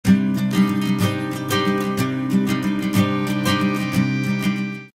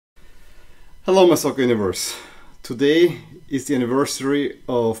Hello my soccer universe. Today is the anniversary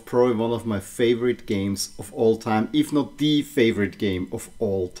of probably one of my favorite games of all time, if not the favorite game of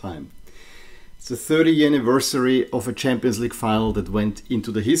all time. It's the 30th anniversary of a Champions League final that went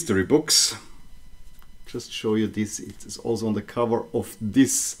into the history books. Just show you this, it is also on the cover of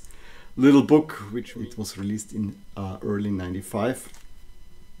this little book, which it was released in early 95.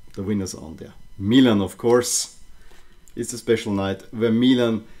 The winners are on there. Milan, of course. It's a special night where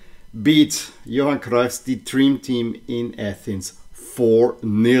Milan beat Johan Cruyff's The Dream Team in Athens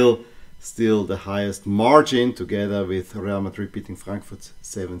 4-0. Still the highest margin, together with Real Madrid beating Frankfurt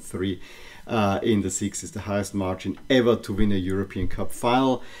 7-3 in the 60s. The highest margin ever to win a European Cup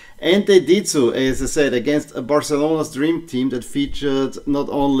final. And they did so, as I said, against a Barcelona's dream team that featured not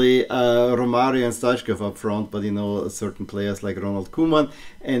only Romario and Stoichkov up front, but certain players like Ronald Koeman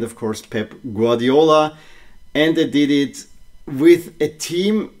and of course Pep Guardiola. And they did it with a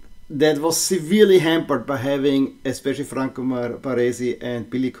team that was severely hampered by having especially Franco Baresi and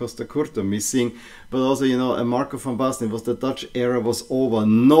Billy Costa Curta missing, but also a Marco van Basten. Was the Dutch era was over.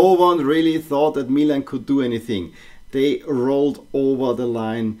 No one really thought that Milan could do anything. They rolled over the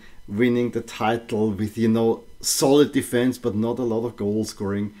line, winning the title with solid defense but not a lot of goal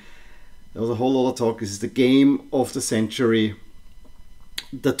scoring. There was a whole lot of talk. This is the game of the century.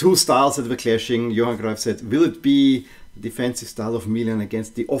 The two styles that were clashing. Johan Cruyff said, will it be the defensive style of Milan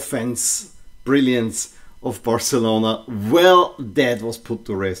against the offense brilliance of Barcelona? Well, that was put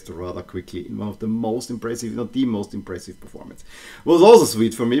to rest rather quickly in one of the most impressive, if not the most impressive performance. It was also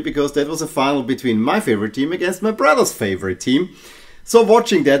sweet for me because that was a final between my favorite team against my brother's favorite team. So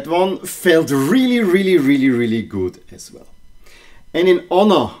watching that one felt really good as well. And in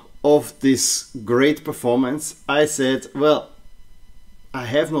honor of this great performance, I said, well, I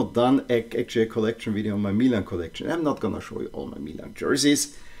have not done actually a collection video on my Milan collection. I'm not gonna show you all my Milan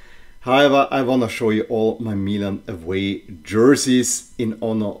jerseys. However, I wanna show you all my Milan away jerseys in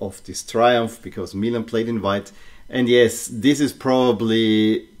honor of this triumph, because Milan played in white. And yes, this is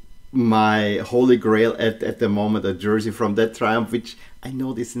probably my holy grail at the moment, a jersey from that triumph, which I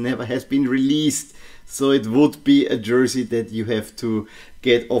know this never has been released. So it would be a jersey that you have to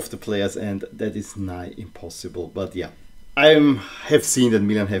get off the players, and that is nigh impossible. But yeah, I have seen that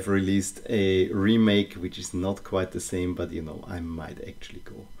Milan have released a remake, which is not quite the same, but I might actually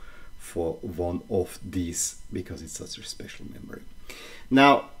go for one of these because it's such a special memory.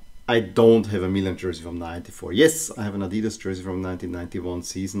 Now, I don't have a Milan jersey from '94. Yes, I have an Adidas jersey from 1991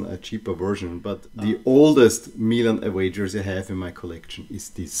 season, a cheaper version, but the oldest Milan away jersey I have in my collection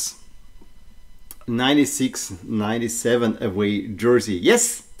is this 96-97 away jersey.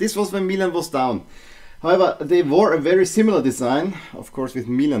 Yes, this was when Milan was down. However, they wore a very similar design, of course with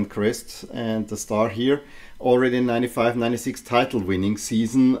Milan crest and the star here, already in 95-96 title winning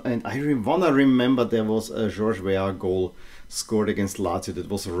season. And I wanna remember there was a George Weah goal scored against Lazio that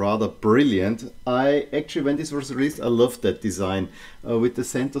was rather brilliant. I actually, when this was released, I loved that design with the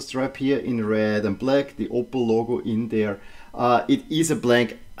center stripe here in red and black, the Opel logo in there. It is a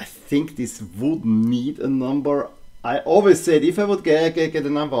blank. I think this would need a number. I always said if I would get a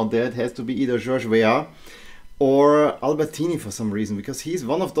number on there, it has to be either George Weah or Albertini for some reason, because he's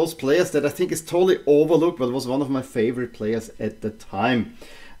one of those players that I think is totally overlooked, but was one of my favorite players at the time.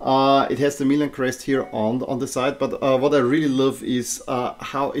 It has the Milan crest here on the side, but what I really love is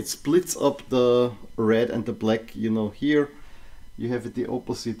how it splits up the red and the black. Here you have it the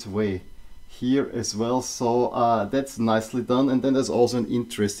opposite way here as well, so that's nicely done. And then there's also an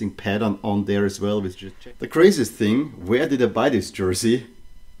interesting pattern on there as well. The craziest thing, where did I buy this jersey?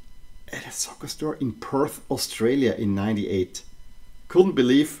 At a soccer store in Perth, Australia in '98. Couldn't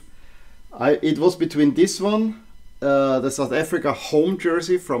believe. It was between this one, the South Africa home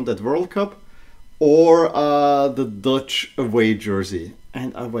jersey from that World Cup, or the Dutch away jersey,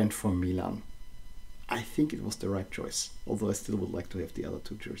 and I went for Milan. I think it was the right choice, although I still would like to have the other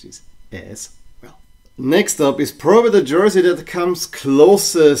two jerseys as well. Next up is probably the jersey that comes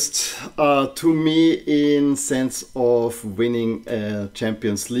closest to me in sense of winning a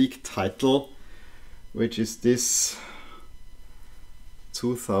Champions League title, which is this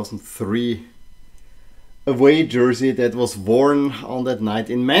 2003 away jersey that was worn on that night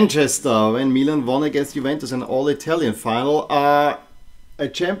in Manchester when Milan won against Juventus, an all-Italian final. A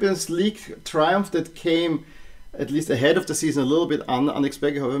Champions League triumph that came at least ahead of the season, a little bit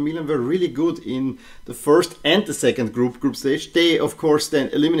unexpected. However, Milan were really good in the first and the second group stage. They, of course, then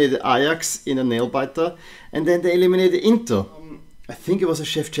eliminated Ajax in a nail-biter, and then they eliminated Inter. I think it was a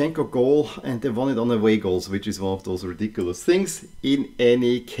Shevchenko goal, and they won it on away goals, which is one of those ridiculous things. In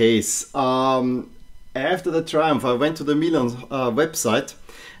any case, after the triumph, I went to the Milan website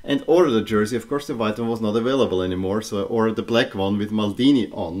and ordered a jersey. Of course, the white one was not available anymore, so I ordered the black one with Maldini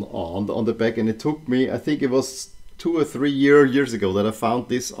on the back. And it took me, I think it was 2 or 3 years ago that I found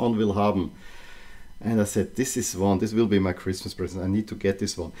this on Willhaben. And I said, this will be my Christmas present. I need to get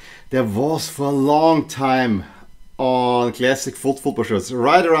this one. There was for a long time on classic football shirts,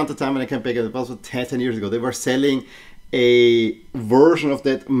 right around the time when I came back, it was 10 years ago, they were selling a version of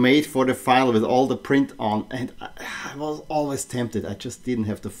that made for the final with all the print on. And I was always tempted. I just didn't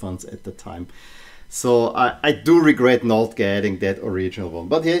have the funds at the time. So I do regret not getting that original one.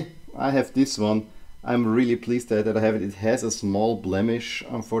 But yeah, I have this one. I'm really pleased that I have it. It has a small blemish,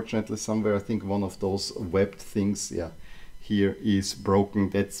 unfortunately, somewhere. I think one of those webbed things, yeah, here is broken.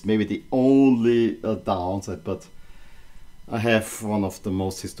 That's maybe the only downside, but I have one of the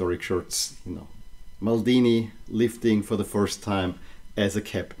most historic shirts, you know. Maldini lifting for the first time as a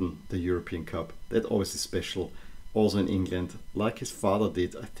captain the European Cup. That always is special, also in England, like his father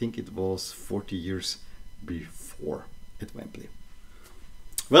did. I think it was 40 years before at Wembley.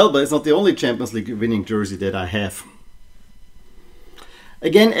 Well, but it's not the only Champions League winning jersey that I have.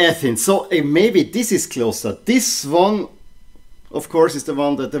 Again, Athens. So maybe this is closer. This one, of course, is the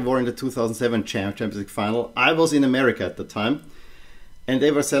one that they wore in the 2007 Champions League final. I was in America at the time, and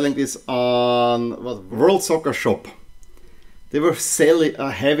they were selling this on World Soccer Shop. They were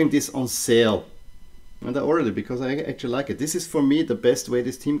having this on sale. And I ordered it because I actually like it. This is for me the best way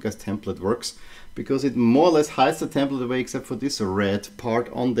this Teamcast template works, because it more or less hides the template away except for this red part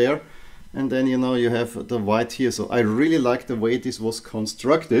on there. And then, you know, you have the white here. So I really like the way this was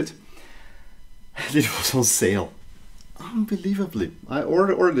constructed. And it was on sale. Unbelievably. I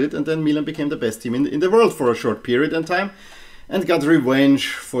ordered it, and then Milan became the best team in the world for a short period in time and got revenge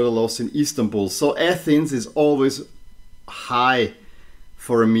for the loss in Istanbul. So Athens is always high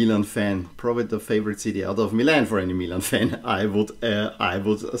for a Milan fan, probably the favorite city out of Milan for any Milan fan, I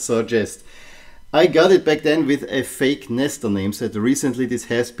would suggest. I got it back then with a fake Nesta name set. Recently this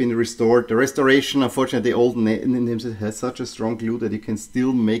has been restored. The restoration, unfortunately, the old name set has such a strong glue that you can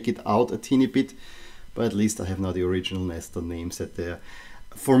still make it out a teeny bit, but at least I have now the original Nesta name set there.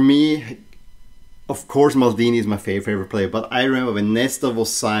 For me, of course, Maldini is my favorite player, but I remember when Nesta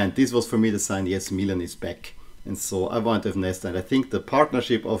was signed, this was for me the sign, yes, Milan is back. And so I want to have Nesta, and I think the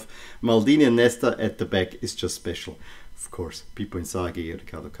partnership of Maldini and Nesta at the back is just special. Of course, Pippo Inzaghi,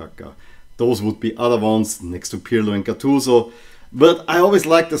 Riccardo Kakka, those would be other ones next to Pirlo and Gattuso. But I always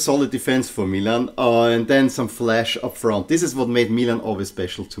liked the solid defense for Milan, and then some flash up front. This is what made Milan always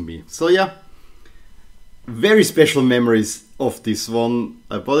special to me. So yeah, very special memories of this one.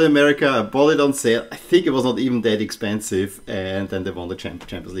 I bought it in America, I bought it on sale. I think it was not even that expensive, and then they won the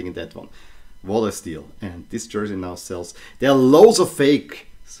Champions League in that one. What a steal. And this jersey now sells. There are loads of fakes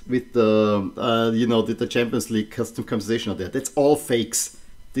with the, you know, the Champions League custom customization out there. That's all fakes.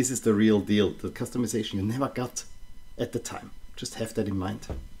 This is the real deal. The customization you never got at the time. Just have that in mind.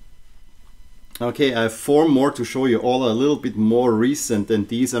 Okay, I have 4 more to show you, all a little bit more recent than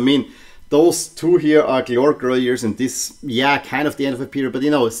these. I mean, those 2 here are glory years, and this, yeah, kind of the end of a period, but you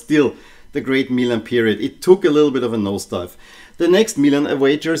know, still the great Milan period. It took a little bit of a nosedive. The next Milan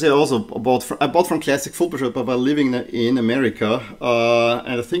away jersey I also bought from Classic Football Shop, but while living in America.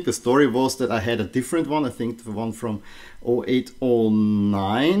 And I think the story was that I had a different one. I think the one from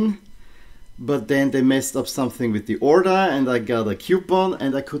 08-09. But then they messed up something with the order, and I got a coupon,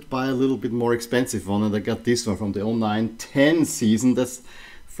 and I could buy a little bit more expensive one. And I got this one from the 09-10 season. That's the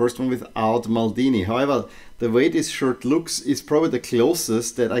first one without Maldini. However, the way this shirt looks is probably the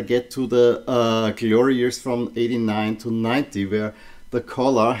closest that I get to the glory years from 89 to 90, where the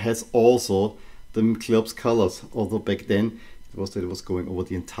collar has also the club's colors, although back then it was going over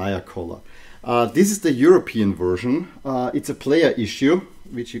the entire collar. This is the European version. It's a player issue,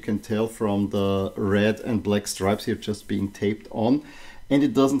 which you can tell from the red and black stripes here just being taped on, and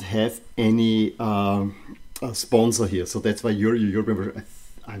it doesn't have any sponsor here, so that's why European version.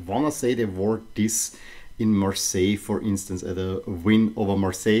 I want to say they wore this in Marseille, for instance, at a win over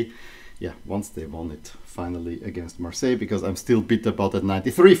Marseille. Yeah, once they won it finally against Marseille, because I'm still bitter about that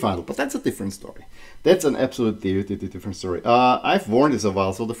 93 final, but that's a different story. That's an absolutely different story. I've worn this a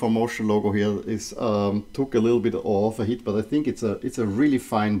while, so the Formotion logo here is took a little bit off a hit, but I think it's a really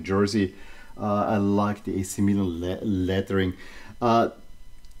fine jersey. I like the AC Milan lettering.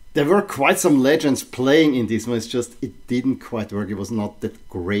 There were quite some legends playing in this one. It's just it didn't quite work. It was not that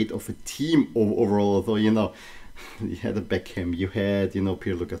great of a team overall, although, you know, you had a Beckham, you had, you know,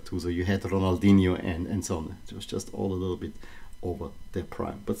 Pirlo, Gattuso, you had Ronaldinho, and so on. It was just all a little bit over their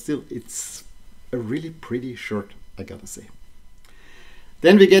prime. But still, it's a really pretty shirt, I gotta say.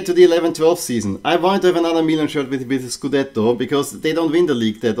 Then we get to the 11-12 season. I wanted to have another Milan shirt with Scudetto because they don't win the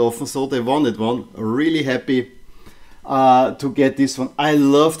league that often, so they wanted one. Really happy to get this one. I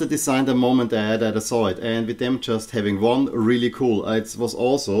love the design the moment I saw it, and with them just having one, really cool. It was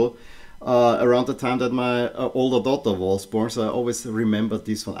also around the time that my older daughter was born, so I always remember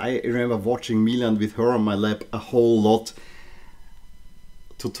this one. I remember watching Milan with her on my lap a whole lot.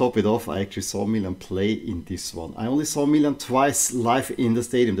 To top it off, I actually saw Milan play in this one. I only saw Milan twice live in the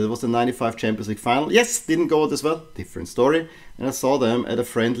stadium. That was the 95 Champions League final. Yes, didn't go out as well. Different story. And I saw them at a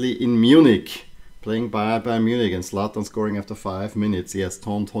friendly in Munich, playing Bayern Munich, and Zlatan scoring after 5 minutes. Yes,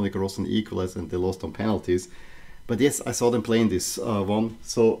 Toni Kroos equalized, and they lost on penalties. But yes, I saw them playing this one.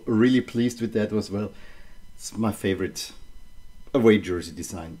 So really pleased with that as well. It's my favorite away jersey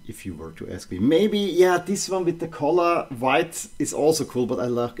design, if you were to ask me. Maybe, yeah, this one with the collar white is also cool, but I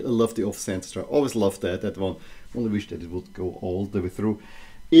love the off-center stripe. Always loved that one. Only wish that it would go all the way through.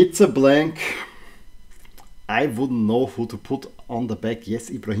 It's a blank. I wouldn't know who to put on the back. Yes,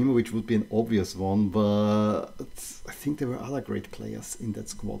 Ibrahimovic would be an obvious one, but I think there were other great players in that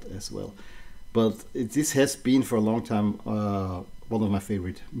squad as well. But this has been for a long time one of my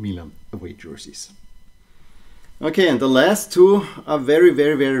favorite Milan away jerseys. Okay, and the last two are very,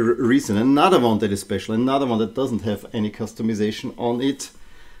 very, very recent. Another one that is special, another one that doesn't have any customization on it,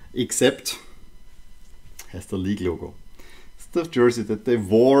 except has the league logo. It's the jersey that they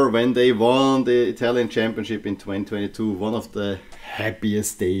wore when they won the Italian Championship in 2022. One of the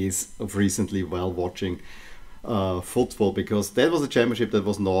happiest days of recently while watching football, because that was a championship that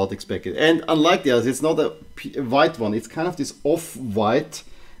was not expected. And unlike the others, it's not a white one. It's kind of this off-white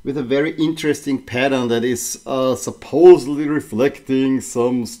with a very interesting pattern that is supposedly reflecting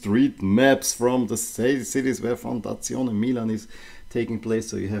some street maps from the cities where Fondazione Milan is taking place.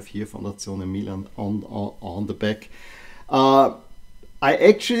 So you have here Fondazione Milan on the back. I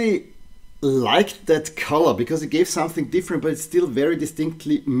actually liked that color because it gave something different, but it's still very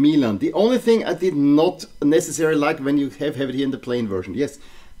distinctly Milan. The only thing I did not necessarily like when you have it here in the plain version. Yes,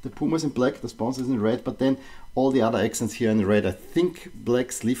 the Puma is in black, the sponsor is in red, but then all the other accents here in red. I think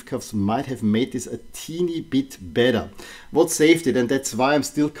black sleeve cuffs might have made this a teeny bit better. What saved it, and that's why I'm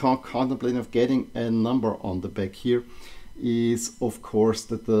still contemplating of getting a number on the back here, is of course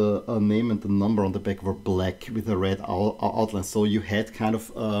that the name and the number on the back were black with a red outline. So you had kind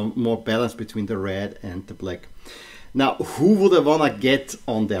of more balance between the red and the black. Now, who would I want to get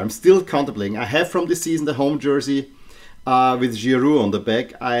on there? I'm still contemplating. I have from this season the home jersey with Giroud on the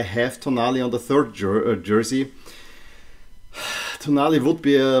back. I have Tonali on the third jersey. Tonali would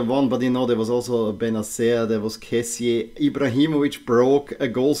be one, but you know there was also Benacer, there was Kessié. Ibrahimovic broke a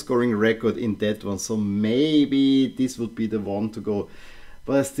goal scoring record in that one, so maybe this would be the one to go.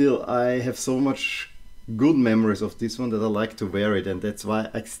 But still, I have so much good memories of this one that I like to wear it, and that's why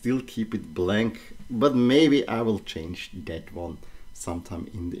I still keep it blank. But maybe I will change that one sometime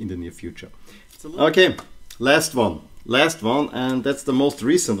in the near future. Okay, last one, and that's the most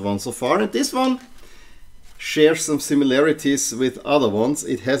recent one so far. And this one shares some similarities with other ones.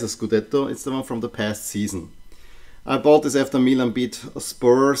 It has a Scudetto. It's the one from the past season. I bought this after Milan beat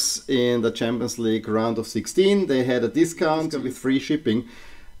Spurs in the Champions League round of 16. They had a discount with free shipping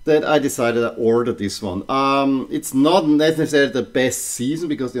that I decided to order this one. It's not necessarily the best season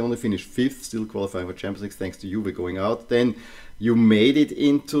because they only finished 5th, still qualifying for Champions League thanks to Juve going out. Then you made it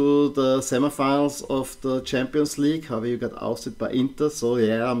into the semifinals of the Champions League. However, you got ousted by Inter. So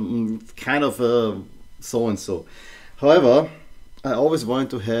yeah, kind of a so-and-so. However, I always wanted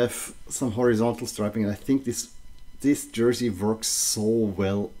to have some horizontal striping, and I think this jersey works so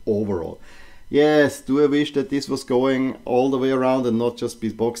well overall. Yes, do I wish that this was going all the way around and not just be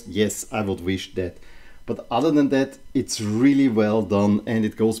boxed? Yes, I would wish that. But other than that, it's really well done, and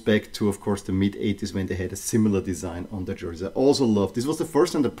it goes back to, of course, the mid-80s when they had a similar design on the jersey. I also love, this was the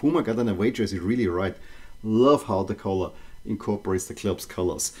first time the Puma got an away jersey really right. Love how the collar incorporates the club's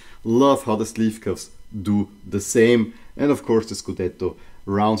colors. Love how the sleeve cuffs do the same, and of course the Scudetto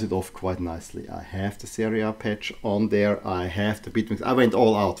rounds it off quite nicely. I have the Serie A patch on there, I have the Bitmix. I went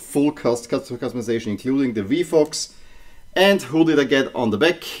all out, full customization, including the VFox. And who did I get on the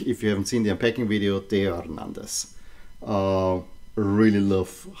back? If you haven't seen the unpacking video, Theo Hernandez. Really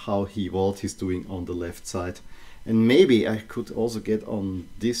love how what he's doing on the left side. And maybe I could also get on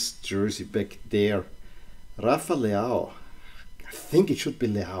this jersey back there Rafa Leao. I think it should be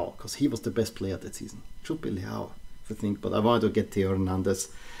Leao, because he was the best player that season. It should be Leao, I think, but I wanted to get Theo Hernandez.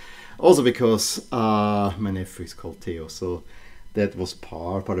 Also because my nephew is called Theo, so that was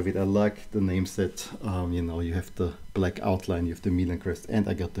part of it. I like the names that, you know, you have the black outline, you have the Milan crest, and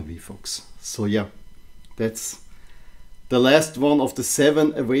I got the VFox. So yeah, that's the last one of the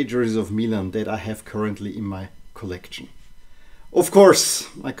 7 away jerseys of Milan that I have currently in my collection. Of course,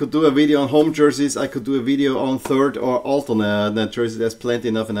 I could do a video on home jerseys, I could do a video on third or alternate jerseys, there's plenty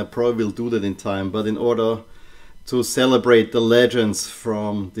enough, and I probably will do that in time, but in order to celebrate the legends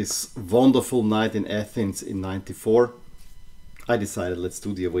from this wonderful night in Athens in '94, I decided let's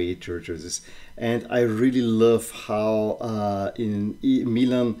do the away jerseys. And I really love how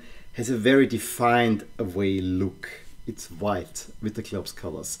Milan has a very defined away look. It's white with the club's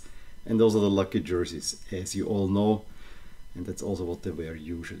colors, and those are the lucky jerseys, as you all know. And that's also what they wear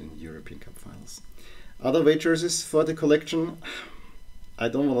usually in European Cup finals. Other away jerseys for the collection, I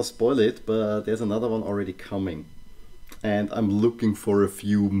don't want to spoil it, but there's another one already coming. And I'm looking for a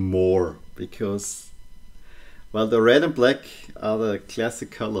few more, because while the red and black are the classic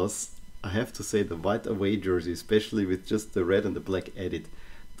colors, I have to say the white away jersey, especially with just the red and the black added,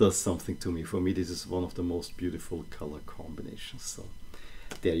 does something to me. For me, this is one of the most beautiful color combinations. So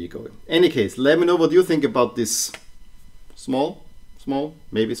there you go. In any case, let me know what you think about this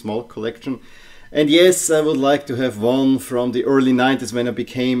maybe small collection. And yes, I would like to have one from the early 90s when I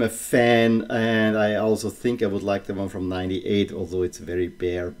became a fan, and I also think I would like the one from '98, although it's very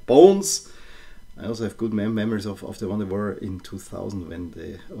bare bones. I also have good memories of the one they were in 2000 when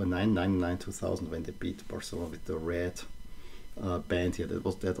they, or 1999-2000 when they beat Barcelona with the red band here.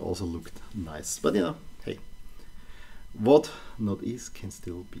 That also looked nice. But you know, hey, what not is can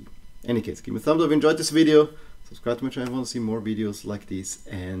still be. In any case, give me a thumbs up if you enjoyed this video. Subscribe to my channel if you want to see more videos like this,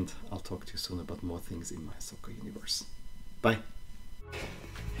 and I'll talk to you soon about more things in my soccer universe. Bye!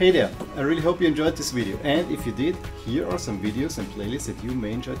 Hey there, I really hope you enjoyed this video, and if you did, here are some videos and playlists that you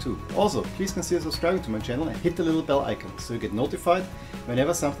may enjoy too. Also, please consider subscribing to my channel and hit the little bell icon so you get notified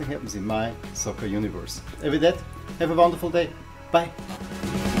whenever something happens in my soccer universe. And with that, have a wonderful day. Bye!